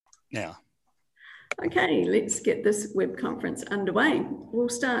Now. Okay, let's get this web conference underway. We'll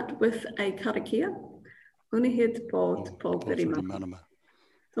start with a karakia. Unehe te pō, te pō pirimanama.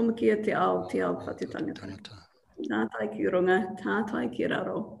 Tomakia te ao whate tangata. Tātai ki runga, tātai ki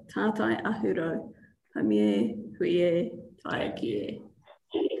raro, tātai ahuro, hamie, huie, tai ki e.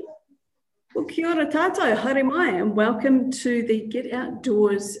 Well, kia ora tātou, haere mai, and welcome to the Get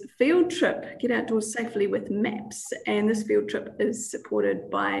Outdoors field trip, Get Outdoors Safely with Maps. And this field trip is supported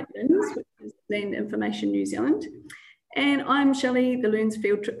by LINZ, which is Land Information New Zealand. And I'm Shelley, the LINZ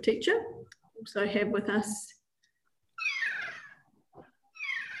field trip teacher. Also have with us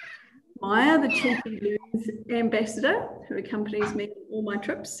Maya, the Cheeky LINZ ambassador, who accompanies me on all my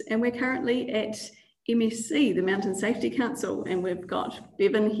trips. And we're currently at MSC, the Mountain Safety Council, and we've got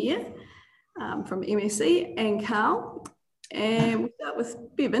Bevan here. From MSC and Carl, and we'll start with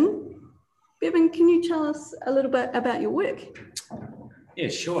Bevan. Bevan, can you tell us a little bit about your work? Yeah,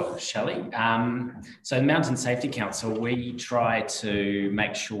 sure, Shelley. So the Mountain Safety Council, we try to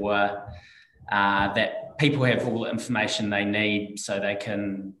make sure that people have all the information they need so they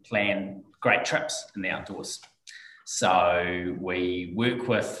can plan great trips in the outdoors. So we work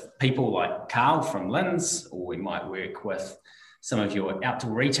with people like Carl from LINZ, or we might work with some of your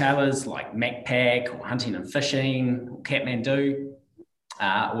outdoor retailers like Macpac or Hunting and Fishing or Kathmandu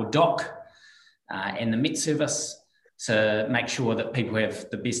or DOC and the Met Service to make sure that people have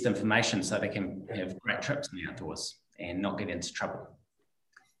the best information so they can have great trips in the outdoors and not get into trouble.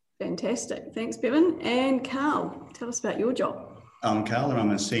 Fantastic. Thanks, Bevan. And Carl, tell us about your job. I'm Carl and I'm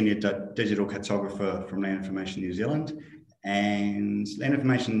a senior digital cartographer from Land Information New Zealand. And Land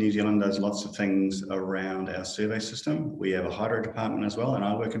Information New Zealand does lots of things around our survey system. We have a hydro department as well, and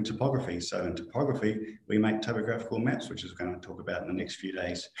I work in topography. So in topography, we make topographical maps, which is going to talk about in the next few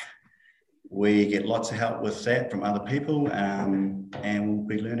days. We get lots of help with that from other people, and we'll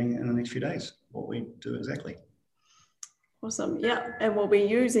be learning in the next few days what we do exactly. Awesome, yeah, and we'll be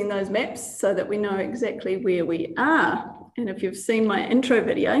using those maps so that we know exactly where we are. And if you've seen my intro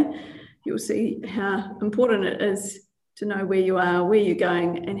video, you'll see how important it is to know where you are, where you're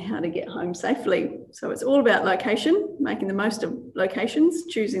going, and how to get home safely. So it's all about location, making the most of locations,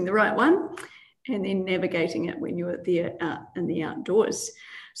 choosing the right one, and then navigating it when you're there out in the outdoors.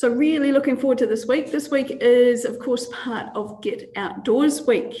 So really looking forward to this week. This week is, of course, part of Get Outdoors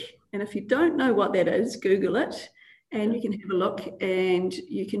Week. And if you don't know what that is, Google it, and you can have a look and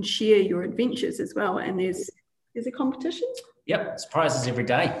you can share your adventures as well. And there's a competition. Yep, it's prizes every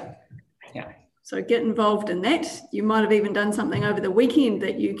day. Yeah. So get involved in that. You might have even done something over the weekend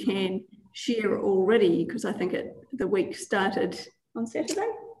that you can share already, because I think the week started on Saturday.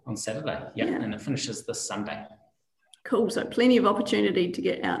 On Saturday, yeah, and it finishes this Sunday. Cool, so plenty of opportunity to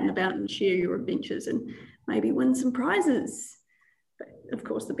get out and about and share your adventures and maybe win some prizes. But of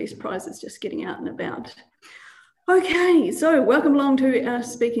course, the best prize is just getting out and about. Okay, so welcome along to our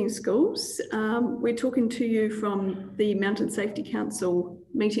speaking schools. We're talking to you from the Mountain Safety Council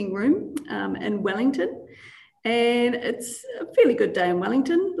meeting room in Wellington. And it's a fairly good day in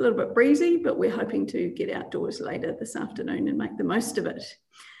Wellington, a little bit breezy, but we're hoping to get outdoors later this afternoon and make the most of it.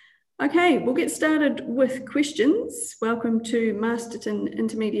 Okay, we'll get started with questions. Welcome to Masterton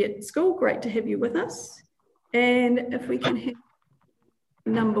Intermediate School. Great to have you with us. And if we can have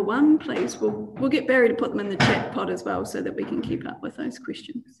number one, please. We'll get Barry to put them in the chat pod as well so that we can keep up with those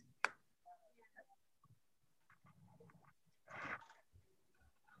questions.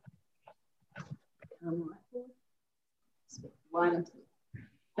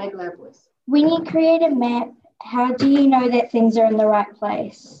 Big loud voice. When you create a map, how do you know that things are in the right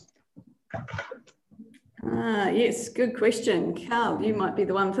place? Yes, good question. Carl, you might be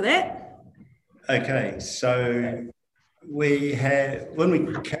the one for that. Okay, so when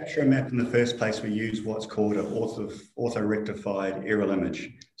we capture a map in the first place, we use what's called an auto-rectified aerial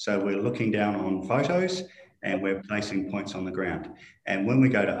image. So we're looking down on photos and we're placing points on the ground. And when we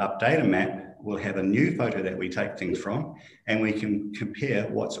go to update a map, we'll have a new photo that we take things from, and we can compare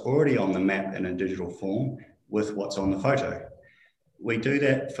what's already on the map in a digital form with what's on the photo. We do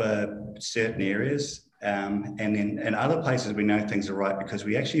that for certain areas, and then in other places we know things are right because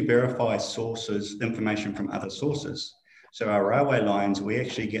we actually verify information from other sources. So our railway lines, we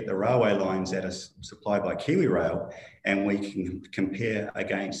actually get the railway lines that are supplied by KiwiRail, and we can compare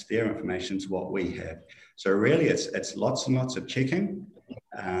against their information to what we have. So really it's lots and lots of checking.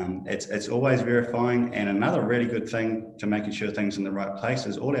 It's always verifying. And another really good thing to making sure things in the right place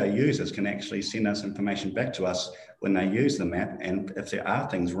is all our users can actually send us information back to us when they use the map. And if there are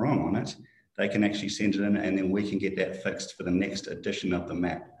things wrong on it, they can actually send it in, and then we can get that fixed for the next edition of the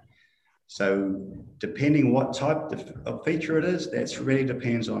map. So depending what type of feature it is, that really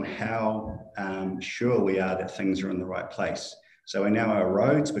depends on how sure we are that things are in the right place. So we know our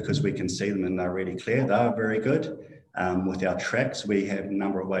roads, because we can see them and they're really clear, they're very good. With our tracks, we have a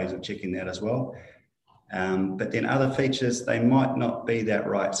number of ways of checking that as well. But then other features, they might not be that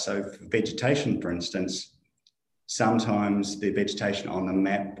right. So for vegetation, for instance, sometimes the vegetation on the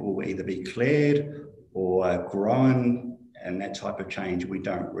map will either be cleared or grown, and that type of change we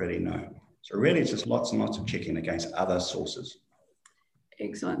don't really know. So really it's just lots and lots of checking against other sources.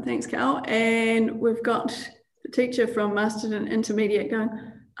 Excellent, thanks Cal. And we've got the teacher from Masterton Intermediate going,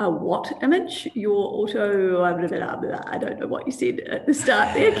 a what image? Your auto, I don't know what you said at the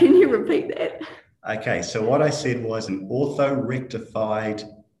start there. Can you repeat that? Okay, so what I said was an ortho-rectified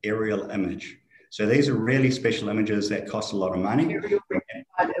aerial image. So these are really special images that cost a lot of money.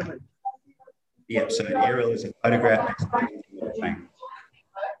 Yep, so an aerial is a photograph.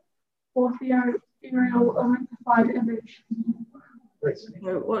 Aerial rectified image.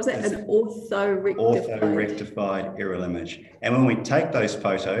 What was that? An Ortho-rectified aerial image. And when we take those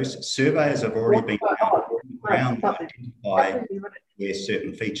photos, surveyors have already been around to identify where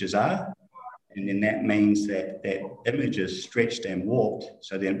certain features are. And then that means that that image is stretched and warped,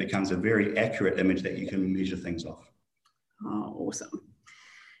 so then it becomes a very accurate image that you can measure things off. Oh, awesome.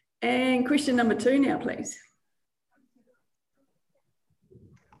 And question number 2 now, please.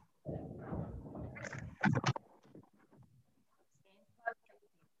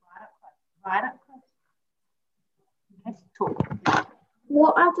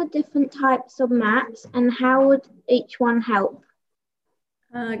 What are the different types of maps and how would each one help?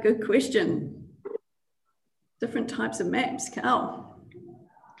 Good question. Different types of maps, Carl.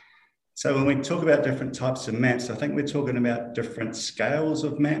 So when we talk about different types of maps, I think we're talking about different scales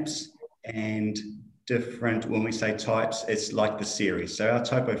of maps and different, when we say types, it's like the series. So our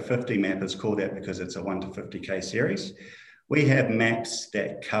Topo 50 map is called that because it's a 1 to 50K series. We have maps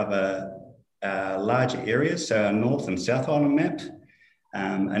that cover larger areas. So our North and South Island map,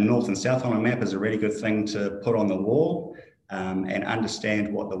 a North and South Island map is a really good thing to put on the wall and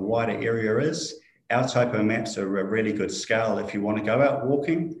understand what the wider area is. Our topo maps are a really good scale if you want to go out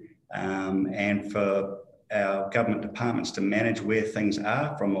walking and for our government departments to manage where things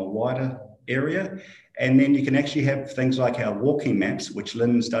are from a wider area. And then you can actually have things like our walking maps, which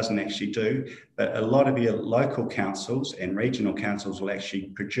LINZ doesn't actually do, but a lot of your local councils and regional councils will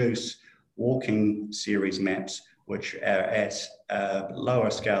actually produce walking series maps, which are at a lower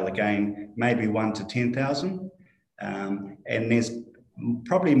scale again, maybe 1 to 10,000. And there's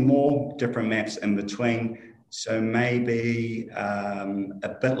probably more different maps in between. So maybe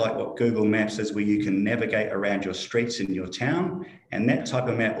a bit like what Google Maps is, where you can navigate around your streets in your town. And that type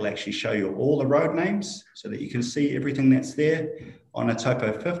of map will actually show you all the road names so that you can see everything that's there. On a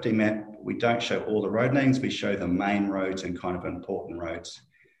Topo 50 map, we don't show all the road names, we show the main roads and kind of important roads.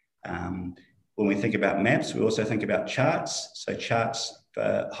 When we think about maps, we also think about charts. So charts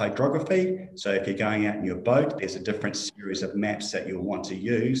for hydrography. So if you're going out in your boat, there's a different series of maps that you'll want to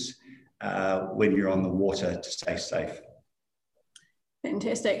use when you're on the water to stay safe.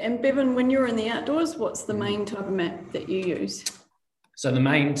 Fantastic. And Bevan, when you're in the outdoors, what's the main type of map that you use? So the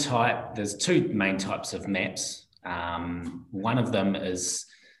main type, there's 2 main types of maps. One of them is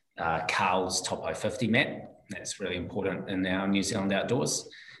Carl's Topo 50 map. That's really important in our New Zealand outdoors.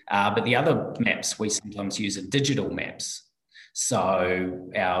 But the other maps, we sometimes use are digital maps. So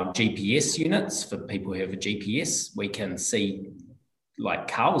our GPS units, for people who have a GPS, we can see like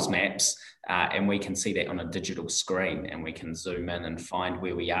Carl's maps and we can see that on a digital screen, and we can zoom in and find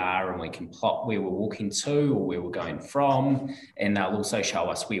where we are, and we can plot where we're walking to or where we're going from, and they'll also show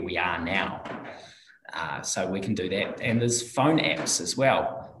us where we are now. So we can do that. And there's phone apps as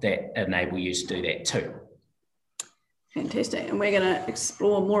well that enable you to do that too. Fantastic. And we're going to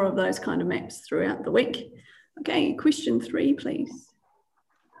explore more of those kind of maps throughout the week. Okay, question 3, please.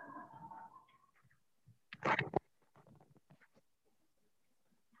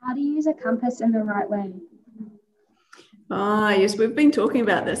 How do you use a compass in the right way? Ah, yes, we've been talking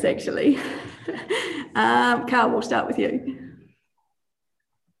about this actually. Carl, we'll start with you.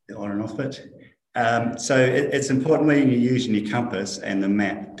 On and off it. So it's important when you're using your compass and the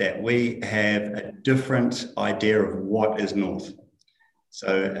map that we have a different idea of what is north.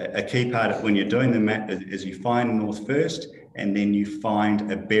 So a key part of when you're doing the map is you find north first, and then you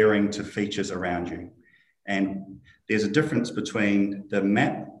find a bearing to features around you. And there's a difference between the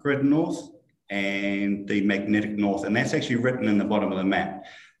map grid north and the magnetic north, and that's actually written in the bottom of the map.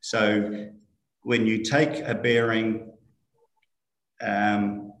 So when you take a bearing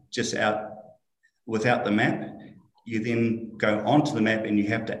just out without the map, you then go onto the map and you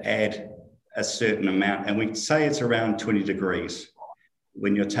have to add a certain amount, and we say it's around 20 degrees.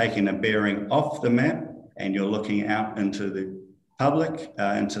 When you're taking a bearing off the map and you're looking out into the public,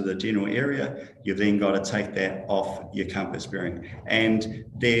 into the general area, you've then got to take that off your compass bearing. And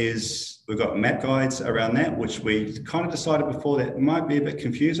we've got map guides around that, which we kind of decided before that might be a bit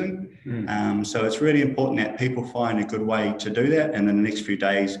confusing. So it's really important that people find a good way to do that. And in the next few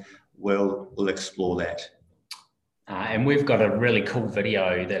days, we'll explore that. And we've got a really cool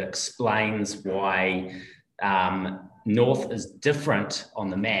video that explains why north is different on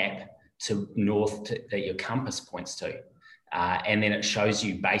the map to north that your compass points to. And then it shows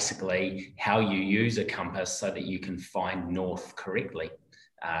you basically how you use a compass so that you can find north correctly.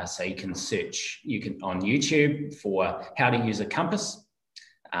 So you can search on YouTube for how to use a compass,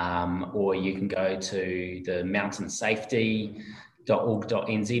 or you can go to the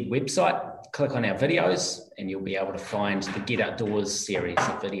mountainsafety.org.nz website, click on our videos, and you'll be able to find the Get Outdoors series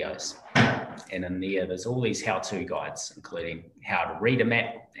of videos. And in there's all these how-to guides, including how to read a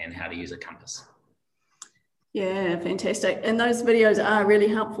map and how to use a compass. Yeah, fantastic. And those videos are really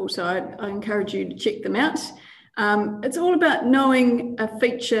helpful. So I encourage you to check them out. It's all about knowing a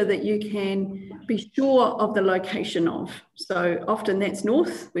feature that you can be sure of the location of. So often that's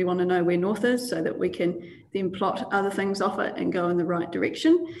north. We want to know where north is so that we can then plot other things off it and go in the right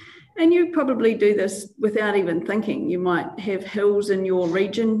direction. And you probably do this without even thinking. You might have hills in your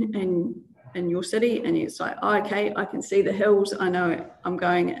region and in your city, and it's like, oh, okay, I can see the hills. I know I'm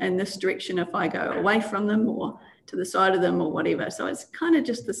going in this direction if I go away from them or to the side of them or whatever. So it's kind of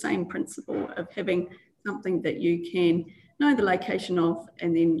just the same principle of having something that you can know the location of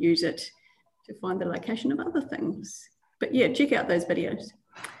and then use it to find the location of other things. But yeah, check out those videos.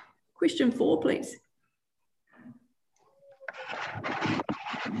 Question 4, please.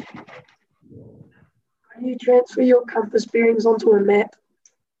 How do you transfer your compass bearings onto a map?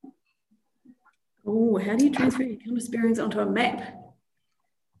 Oh, how do you transfer your compass bearings onto a map?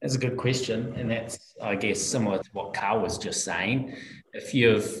 That's a good question. And that's, I guess, similar to what Carl was just saying. If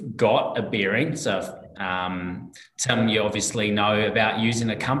you've got a bearing, so Tim, you obviously know about using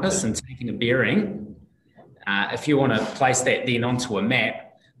a compass and taking a bearing. If you want to place that then onto a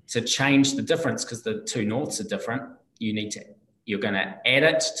map to change the difference, because the two norths are different, you're going to add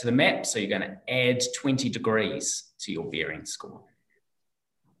it to the map. So you're going to add 20 degrees to your bearing score.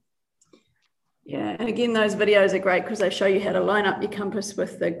 Yeah, and again, those videos are great because they show you how to line up your compass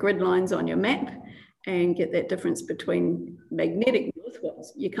with the grid lines on your map and get that difference between magnetic north, what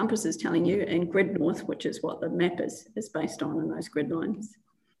your compass is telling you, and grid north, which is what the map is based on in those grid lines.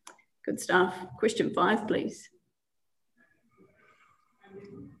 Good stuff. Question 5, please.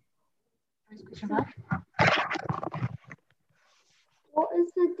 What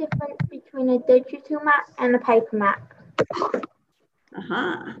is the difference between a digital map and a paper map?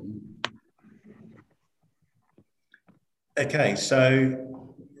 Aha. Okay,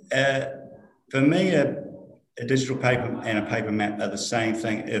 so for me, a digital paper and a paper map are the same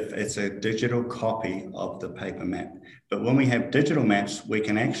thing if it's a digital copy of the paper map. But when we have digital maps, we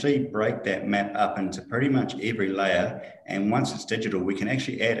can actually break that map up into pretty much every layer. And once it's digital, we can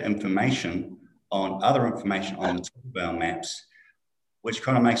actually add information on other information on the top of our maps, which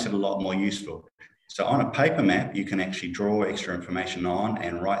kind of makes it a lot more useful. So on a paper map, you can actually draw extra information on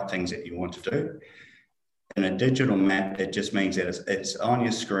and write things that you want to do. In a digital map, it just means that it's on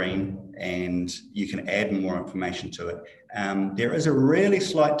your screen and you can add more information to it. There is a really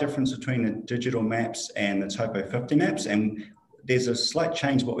slight difference between the digital maps and the Topo 50 maps, and there's a slight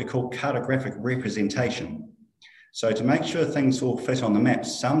change, what we call cartographic representation. So to make sure things all fit on the map,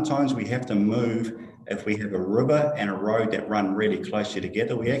 sometimes we have to move. If we have a river and a road that run really closely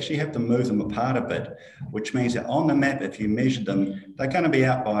together, we actually have to move them apart a bit, which means that on the map, if you measure them, they're going to be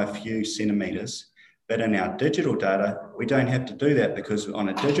out by a few centimeters. But in our digital data, we don't have to do that because on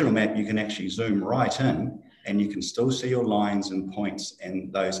a digital map, you can actually zoom right in and you can still see your lines and points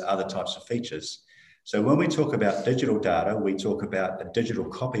and those other types of features. So when we talk about digital data, we talk about a digital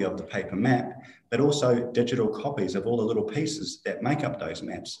copy of the paper map, but also digital copies of all the little pieces that make up those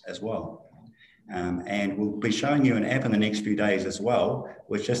maps as well. And we'll be showing you an app in the next few days as well,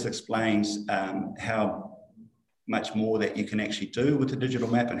 which just explains how much more that you can actually do with the digital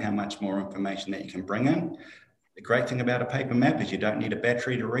map and how much more information that you can bring in. The great thing about a paper map is you don't need a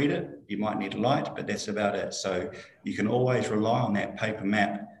battery to read it. You might need a light, but that's about it. So you can always rely on that paper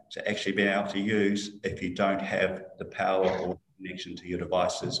map to actually be able to use if you don't have the power or connection to your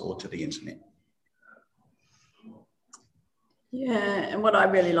devices or to the internet. Yeah, and what I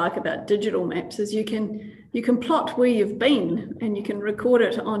really like about digital maps is you can plot where you've been, and you can record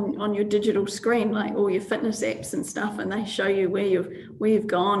it on your digital screen, like all your fitness apps and stuff, and they show you where you've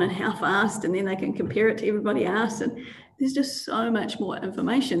gone and how fast, and then they can compare it to everybody else. And there's just so much more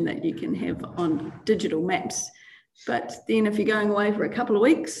information that you can have on digital maps. But then if you're going away for a couple of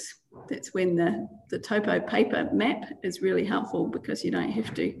weeks, that's when the Topo paper map is really helpful, because you don't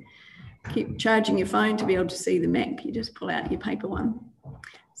have to keep charging your phone to be able to see the map. You just pull out your paper one.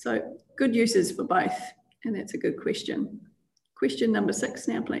 So good uses for both, and that's a good question. Question number 6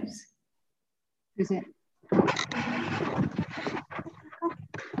 now, please. Who's that?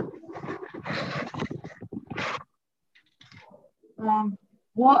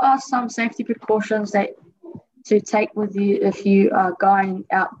 What are some safety precautions that to take with you if you are going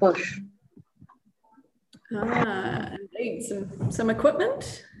out bush? Indeed, some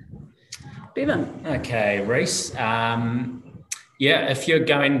equipment. Bevan. Okay, Reese. Yeah, if you're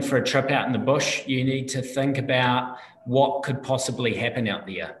going for a trip out in the bush, you need to think about what could possibly happen out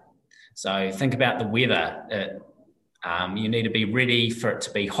there. So think about the weather. You need to be ready for it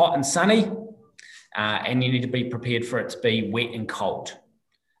to be hot and sunny, and you need to be prepared for it to be wet and cold.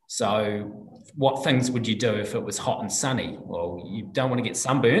 So what things would you do if it was hot and sunny? Well, you don't want to get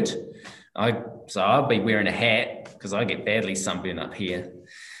sunburnt. So I'll be wearing a hat because I get badly sunburned up here.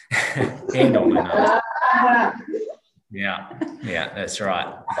 And on my nose. Yeah, that's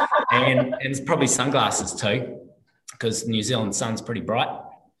right. And it's probably sunglasses too, because New Zealand sun's pretty bright.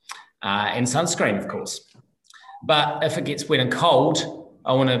 And sunscreen, of course. But if it gets wet and cold,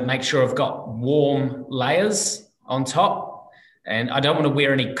 I want to make sure I've got warm layers on top. And I don't want to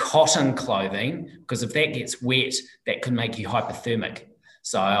wear any cotton clothing, because if that gets wet, that could make you hypothermic.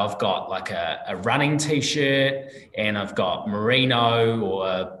 So I've got like a running t-shirt, and I've got merino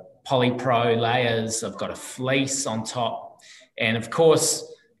or polypro layers. I've got a fleece on top. And of course,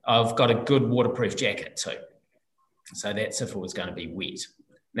 I've got a good waterproof jacket too. So that's if it was going to be wet.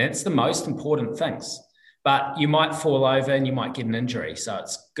 That's the most important things. But you might fall over and you might get an injury. So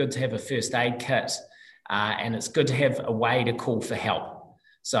it's good to have a first aid kit, and it's good to have a way to call for help.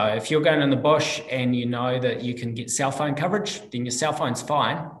 So if you're going in the bush and you know that you can get cell phone coverage, then your cell phone's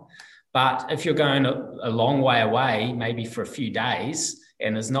fine. But if you're going a long way away, maybe for a few days,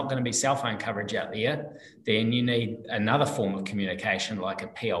 and there's not going to be cell phone coverage out there, then you need another form of communication like a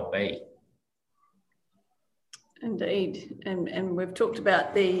PLB. Indeed, and we've talked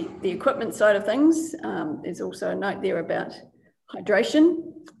about the equipment side of things. There's also a note there about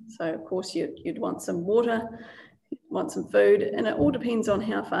hydration. So of course you'd want some water, want some food, and it all depends on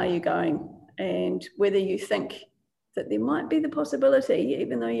how far you're going and whether you think that there might be the possibility,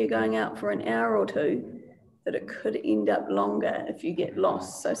 even though you're going out for an hour or two, that it could end up longer if you get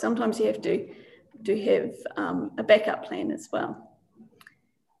lost. So sometimes you have to have a backup plan as well.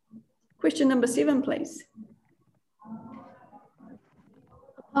 Question number 7, please.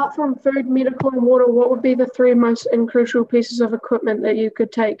 Apart from food, medical, and water, what would be the 3 most crucial pieces of equipment that you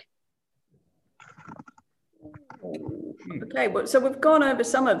could take? Okay, well, so we've gone over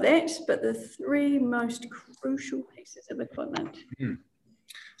some of that, but the 3 most crucial pieces of equipment.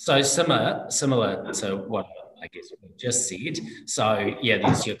 So similar to what I guess we just said. So yeah,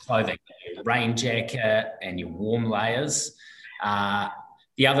 there's your clothing, your rain jacket and your warm layers.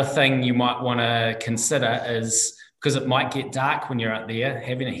 The other thing you might want to consider is, because it might get dark when you're out there,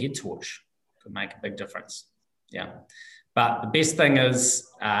 having a head torch could make a big difference. Yeah. But the best thing is,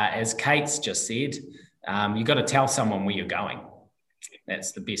 as Kate's just said, you've got to tell someone where you're going.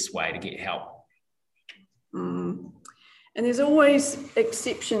 That's the best way to get help. And there's always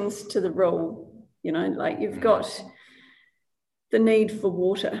exceptions to the rule, you know, like you've got the need for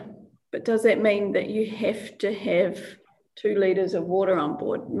water, but does that mean that you have to have 2 litres of water on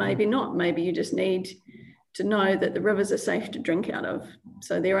board? Maybe not. Maybe you just need to know that the rivers are safe to drink out of.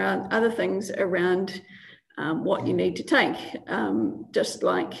 So there are other things around what you need to take. Just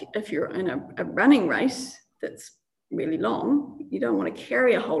like if you're in a running race that's really long, you don't want to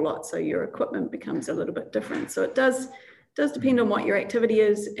carry a whole lot, so your equipment becomes a little bit different. So it does depend on what your activity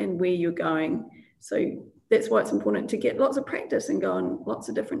is and where you're going. So that's why it's important to get lots of practice and go on lots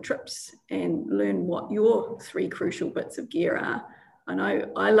of different trips and learn what your 3 crucial bits of gear are. I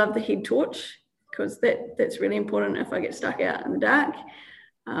know I love the head torch, because that's really important if I get stuck out in the dark.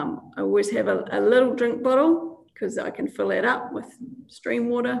 I always have a little drink bottle, because I can fill that up with stream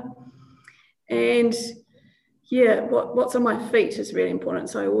water. And yeah, what's on my feet is really important.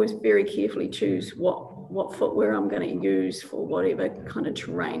 So I always very carefully choose what footwear I'm going to use for whatever kind of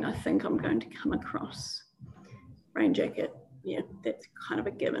terrain I think I'm going to come across. Rain jacket, yeah, that's kind of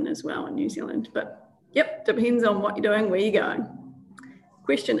a given as well in New Zealand, but Yep, depends on what you're doing, where you're going.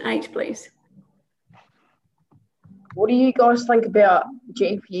 Question 8, please. What do you guys think about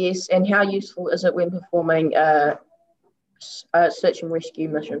GPS and how useful is it when performing a search and rescue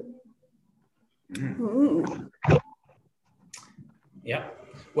mission? Yeah.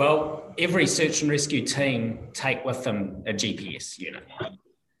 Well, every search and rescue team take with them a GPS unit.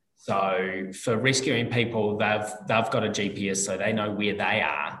 So for rescuing people, they've got a GPS so they know where they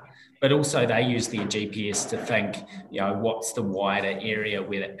are, but also they use their GPS to think, what's the wider area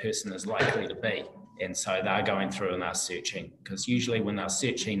where that person is likely to be. And so they're going through and they're searching, because usually when they're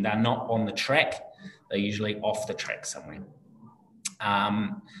searching, they're not on the track, they're usually off the track somewhere.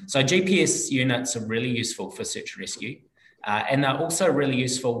 So GPS units are really useful for search and rescue, and they're also really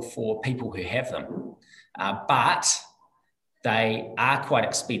useful for people who have them, but they are quite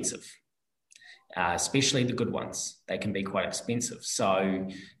expensive, especially the good ones. They can be quite expensive. So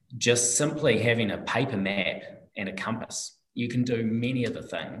just simply having a paper map and a compass, you can do many of the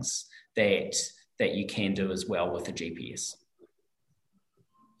things that you can do as well with a GPS.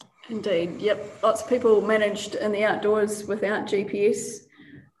 Indeed, yep. Lots of people managed in the outdoors without GPS.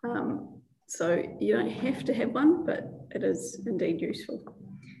 So you don't have to have one, but it is indeed useful.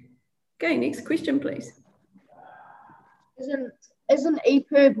 Okay, next question, please. Isn't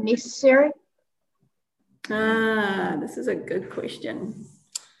EPIRB necessary? This is a good question.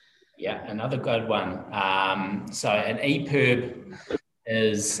 Yeah, another good one. So an EPIRB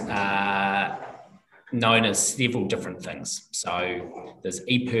is known as several different things. So there's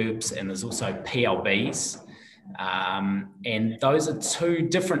EPIRBs and there's also PLBs. And those are two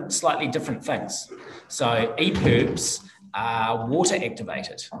slightly different things. So EPIRBs are water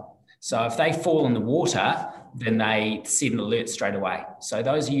activated. So if they fall in the water, then they send an alert straight away. So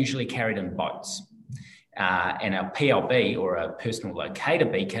those are usually carried in boats. And a PLB, or a personal locator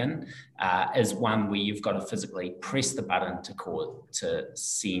beacon, is one where you've got to physically press the button to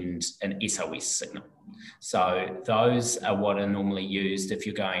send an SOS signal. So those are what are normally used if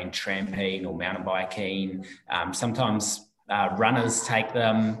you're going tramping or mountain biking. Sometimes runners take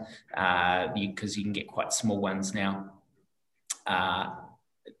them because you can get quite small ones now.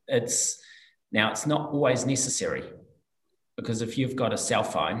 It's not always necessary, because if you've got a cell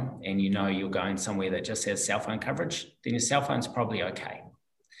phone and you're going somewhere that just has cell phone coverage, then your cell phone's probably okay.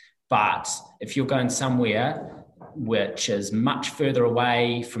 But if you're going somewhere which is much further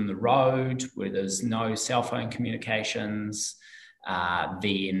away from the road, where there's no cell phone communications,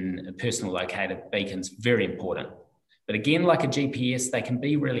 then a personal locator beacon's very important. But again, like a GPS, they can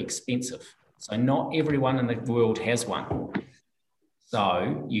be really expensive. So not everyone in the world has one.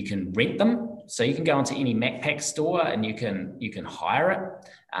 So you can rent them. So you can go into any Macpac store and you can hire it.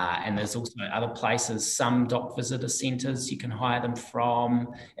 And there's also other places, some dock visitor centres you can hire them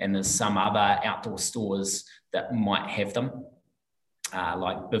from, and there's some other outdoor stores that might have them,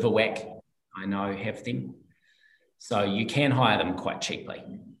 like Bivouac, I know have them. So you can hire them quite cheaply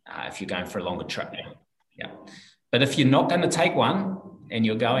if you're going for a longer trip. Yeah. But if you're not going to take one and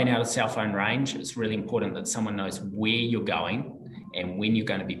you're going out of cell phone range, it's really important that someone knows where you're going and when you're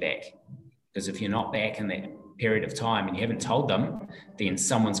going to be back. Because if you're not back in that period of time and you haven't told them, then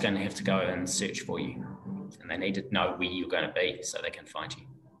someone's going to have to go and search for you. And they need to know where you're going to be so they can find you.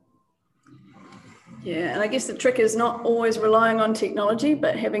 Yeah, and I guess the trick is not always relying on technology,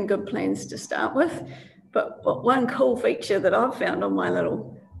 but having good plans to start with. But one cool feature that I've found on my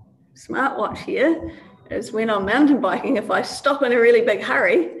little smartwatch here is when I'm mountain biking, if I stop in a really big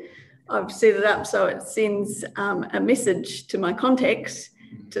hurry, I've set it up so it sends a message to my contacts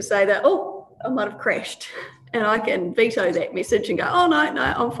to say that, I might have crashed, and I can veto that message and go, no,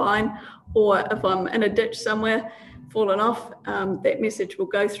 I'm fine. Or if I'm in a ditch somewhere, fallen off, that message will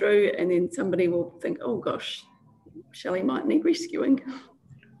go through, and then somebody will think, oh gosh, Shelley might need rescuing.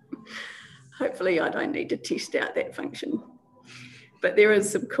 Hopefully I don't need to test out that function. But there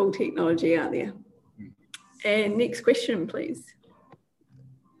is some cool technology out there. And next question, please.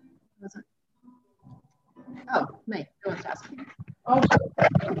 Oh, me. Who wants to ask? Oh.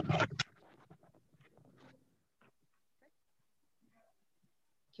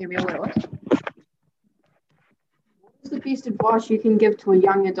 What is the best advice you can give to a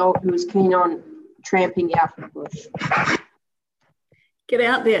young adult who is keen on tramping out in the bush? Get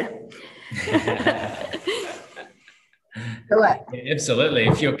out there. Absolutely.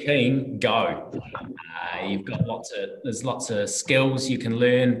 If you're keen, go. You've got there's lots of skills you can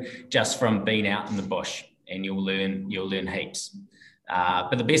learn just from being out in the bush, and you'll learn heaps.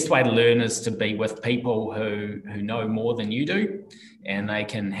 But the best way to learn is to be with people who know more than you do, and they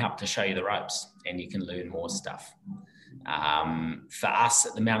can help to show you the ropes, and you can learn more stuff. For us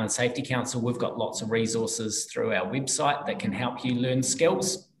at the Mountain Safety Council, we've got lots of resources through our website that can help you learn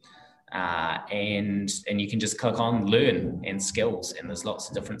skills. And you can just click on learn and skills, and there's lots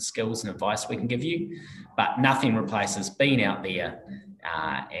of different skills and advice we can give you, but nothing replaces being out there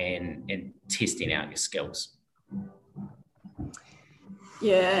and testing out your skills.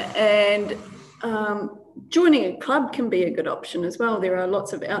 Yeah, and joining a club can be a good option as well. There are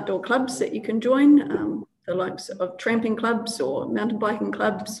lots of outdoor clubs that you can join, the likes of tramping clubs or mountain biking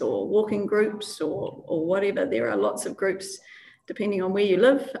clubs or walking groups or whatever. There are lots of groups depending on where you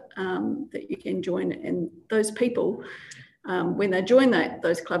live that you can join. And those people, when they join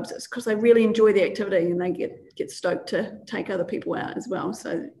those clubs, it's because they really enjoy the activity and they get stoked to take other people out as well.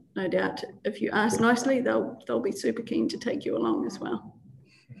 So no doubt if you ask nicely, they'll be super keen to take you along as well.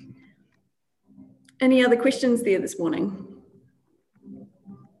 Any other questions there this morning?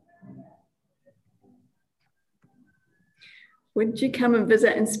 Would you come and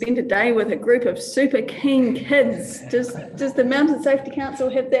visit and spend a day with a group of super keen kids? Does the Mountain Safety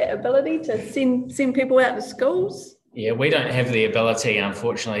Council have that ability to send people out to schools? Yeah, we don't have the ability,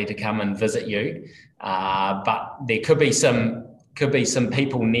 unfortunately, to come and visit you, but there could be some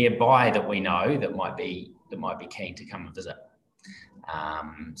people nearby that we know that might be keen to come and visit.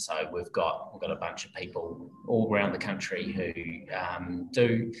 So we've got a bunch of people all around the country who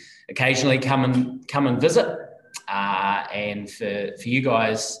do occasionally come and visit. And for you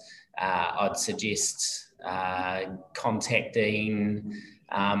guys, I'd suggest contacting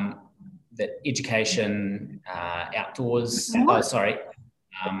the Education Outdoor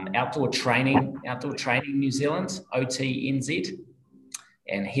Training New Zealand, OTNZ,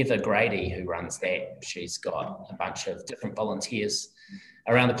 and Heather Grady, who runs that. She's got a bunch of different volunteers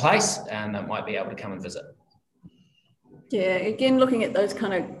around the place and that might be able to come and visit. Yeah, again, looking at those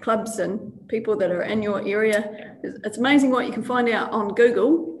kind of clubs and people that are in your area, it's amazing what you can find out on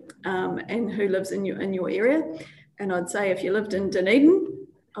Google and who lives in your area. And I'd say if you lived in Dunedin,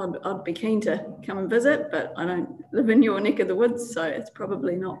 I'd be keen to come and visit, but I don't live in your neck of the woods, so it's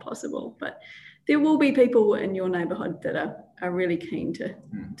probably not possible. But there will be people in your neighbourhood that are really keen to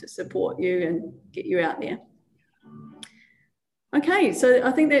support you and get you out there. Okay, so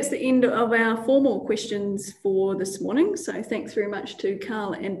I think that's the end of our formal questions for this morning. So thanks very much to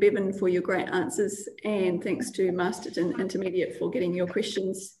Carl and Bevan for your great answers, and thanks to Masterton Intermediate for getting your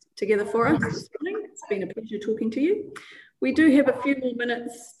questions together for us this morning. It's been a pleasure talking to you. We do have a few more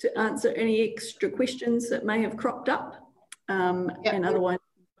minutes to answer any extra questions that may have cropped up, and otherwise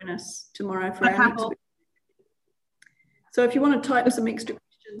join us tomorrow for our next week. So if you want to type some extra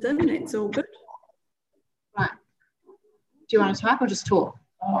questions in, it's all good. Right. Do you want to type or just talk?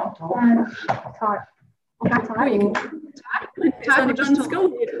 Type. Oh, you can type or just school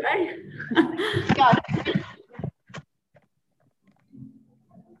here today.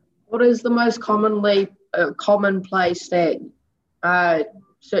 What is the most common place that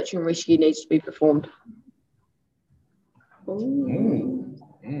search and rescue needs to be performed?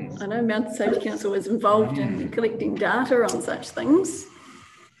 I know Mountain Safety Council is involved in collecting data on such things.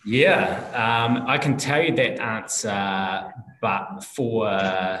 Yeah, I can tell you that answer, but for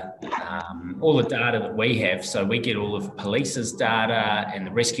all the data that we have, so we get all of police's data and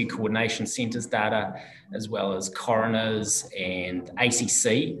the Rescue Coordination Centre's data, as well as coroners and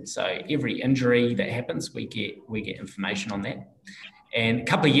ACC. So every injury that happens, we get information on that. And a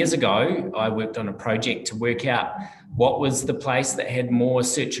couple of years ago, I worked on a project to work out what was the place that had more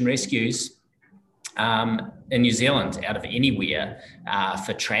search and rescues in New Zealand out of anywhere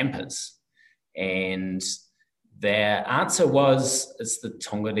for trampers. And their answer was, it's the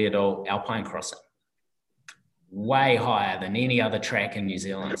Tongariro Alpine Crossing. Way higher than any other track in New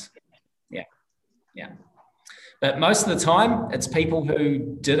Zealand. Yeah. But most of the time, it's people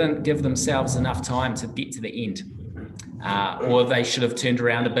who didn't give themselves enough time to get to the end. Or they should have turned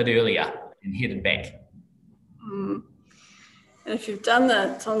around a bit earlier and headed back. And if you've done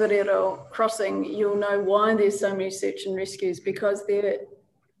the Tongariro crossing, you'll know why there's so many search and rescues, because there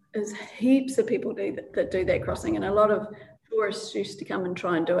is heaps of people that do that crossing, and a lot of tourists used to come and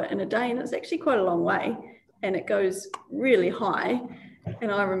try and do it in a day, and it's actually quite a long way, and it goes really high.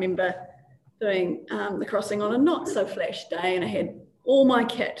 And I remember doing the crossing on a not so flash day, and I had all my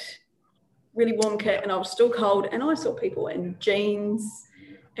kit, really warm kit, and I was still cold, and I saw people in jeans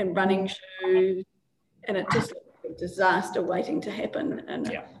and running shoes, and it just looked like a disaster waiting to happen.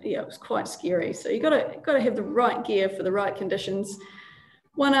 And it was quite scary. So you got to have the right gear for the right conditions.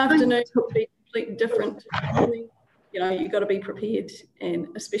 One afternoon could be completely different. You got to be prepared, and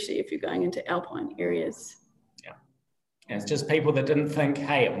especially if you're going into alpine areas. And it's just people that didn't think,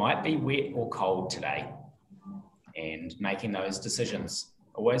 hey, it might be wet or cold today. and making those decisions.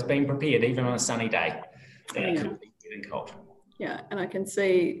 Always being prepared, even on a sunny day. That it could be getting cold. Yeah, and I can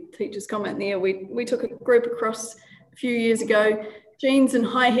see teachers' comment there. We took a group across a few years ago, jeans and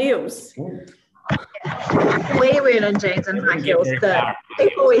high heels. Ooh. We weren't in jeans and high heels. The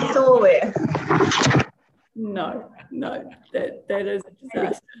people we saw were. No, that is a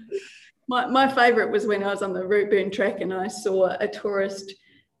disaster. My favourite was when I was on the Routeburn track and I saw a tourist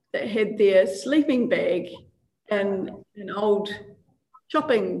that had their sleeping bag in an old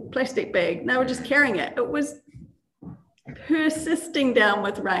shopping plastic bag. And they were just carrying it. It was persisting down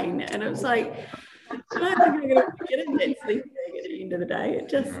with rain. And it was like, I don't think I'm going to get in that sleeping bag at the end of the day. It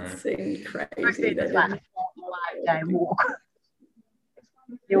just seemed crazy. It's like a 5-day walk.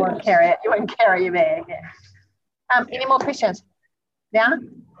 You won't carry it. You won't carry your bag. Any more questions? Diana?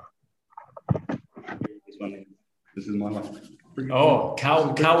 This is my one. Oh,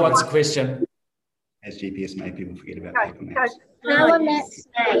 Carl wants a question. Has GPS made people forget about paper maps? How are maps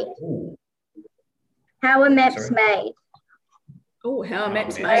made? How are maps made? Oh, how are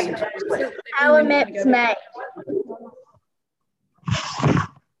maps made? How are maps made?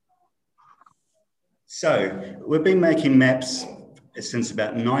 So we've been making maps since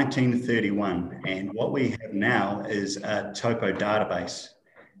about 1931, and what we have now is a topo database.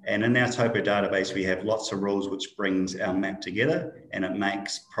 And in our topo database, we have lots of rules which brings our map together, and it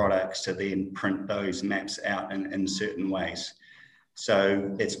makes products to then print those maps out in certain ways.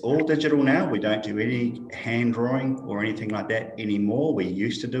 So it's all digital now. We don't do any hand drawing or anything like that anymore. We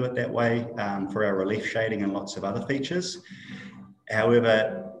used to do it that way for our relief shading and lots of other features.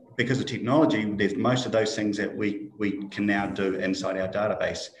 However, because of technology, there's most of those things that we can now do inside our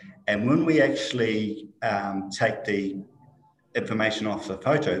database. And when we actually take the information off the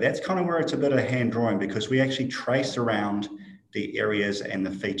photo, that's kind of where it's a bit of hand drawing, because we actually trace around the areas and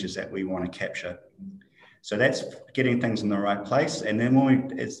the features that we want to capture. So that's getting things in the right place. And then when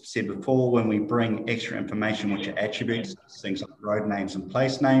we, as said before, when we bring extra information, which are attributes, things like road names and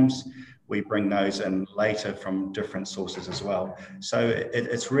place names, we bring those in later from different sources as well. So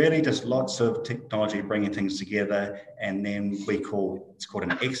it's really just lots of technology bringing things together, and then it's called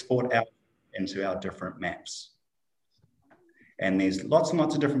an export out into our different maps. And there's lots and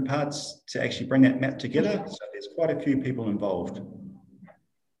lots of different parts to actually bring that map together. So there's quite a few people involved.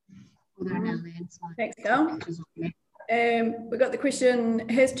 Thanks, Carl. We got the question,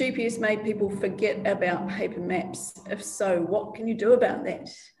 has GPS made people forget about paper maps? If so, what can you do about that?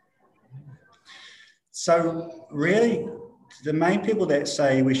 So really, the main people that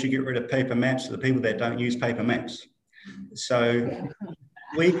say we should get rid of paper maps are the people that don't use paper maps. So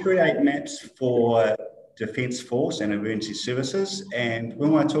we create maps for Defence Force and emergency services. And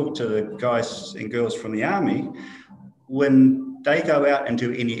when I talk to the guys and girls from the Army, when they go out and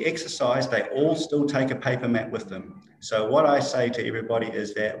do any exercise, they all still take a paper map with them. So what I say to everybody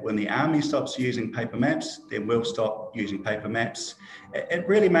is that when the Army stops using paper maps, then we'll stop using paper maps. It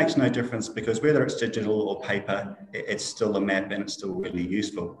really makes no difference, because whether it's digital or paper, it's still a map and it's still really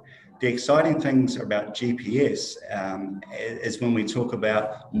useful. The exciting things about GPS is when we talk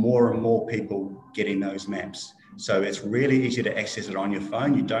about more and more people getting those maps. So it's really easy to access it on your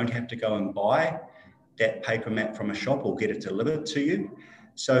phone. You don't have to go and buy that paper map from a shop or get it delivered to you.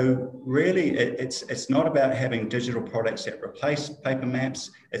 So really, it's not about having digital products that replace paper maps.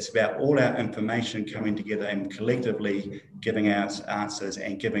 It's about all our information coming together and collectively giving out answers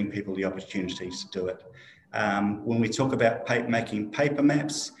and giving people the opportunities to do it. When we talk about making paper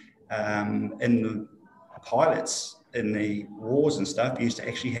maps, in the pilots in the wars and stuff used to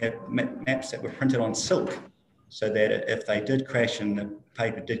actually have maps that were printed on silk, so that if they did crash and the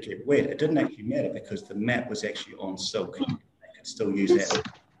paper did get wet, it didn't actually matter, because the map was actually on silk. They could still use that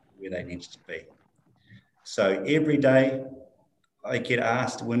where they needed to be. So every day I get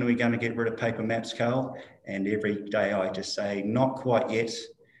asked, when are we going to get rid of paper maps, Carl? And every day I just say, not quite yet.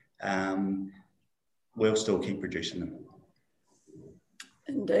 We'll still keep producing them.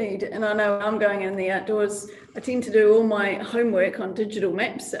 Indeed, and I know I'm going in the outdoors. I tend to do all my homework on digital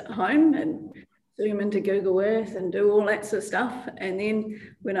maps at home and zoom into Google Earth and do all that sort of stuff. And then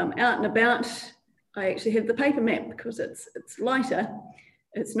when I'm out and about, I actually have the paper map, because it's lighter.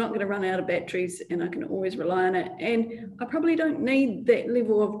 It's not going to run out of batteries, and I can always rely on it. And I probably don't need that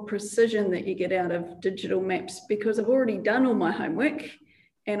level of precision that you get out of digital maps, because I've already done all my homework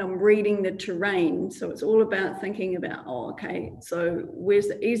and I'm reading the terrain. So it's all about thinking about, oh, okay, so where's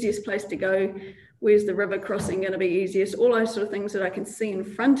the easiest place to go? Where's the river crossing going to be easiest? All those sort of things that I can see in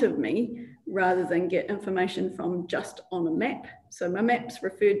front of me, rather than get information from just on a map. So my map's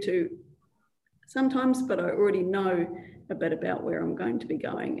referred to sometimes, but I already know a bit about where I'm going to be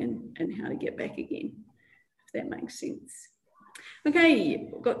going and how to get back again. if that makes sense. Okay,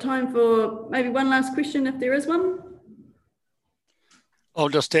 we've got time for maybe one last question if there is one. I'll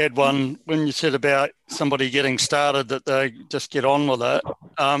just add one. When you said about somebody getting started, that they just get on with it,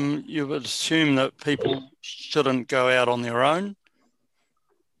 you would assume that people shouldn't go out on their own?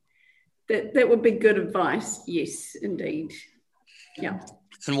 That would be good advice, yes, indeed. Yeah.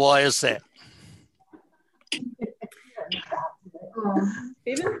 And why is that?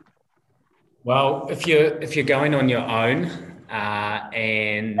 Stephen? Well, if you're going on your own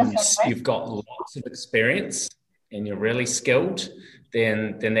and you've got lots of experience and you're really skilled,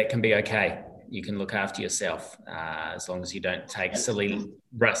 then that can be okay. You can look after yourself as long as you don't take silly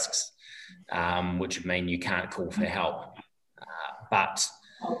risks, which would mean you can't call for help. But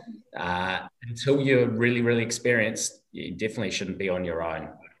until you're really, really experienced, you definitely shouldn't be on your own.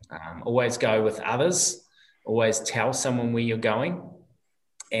 Always go with others. Always tell someone where you're going.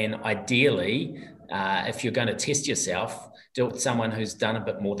 And ideally, if you're going to test yourself, do it with someone who's done a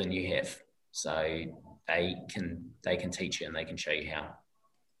bit more than you have. So they can teach you and they can show you how.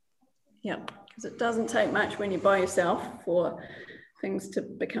 Yeah, because it doesn't take much when you're by yourself for things to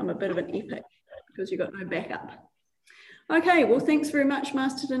become a bit of an epic because you've got no backup. Okay, well, thanks very much,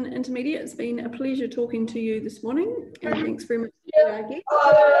 Masterton Intermediate. It's been a pleasure talking to you this morning. And thanks very much to our guests.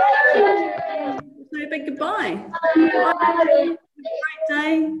 Say a big goodbye. Have a great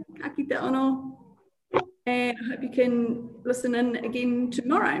day. Ka kite ono. And I hope you can listen in again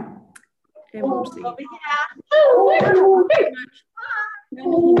tomorrow. And we'll see you.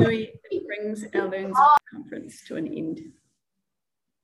 It brings our Learns conference to an end.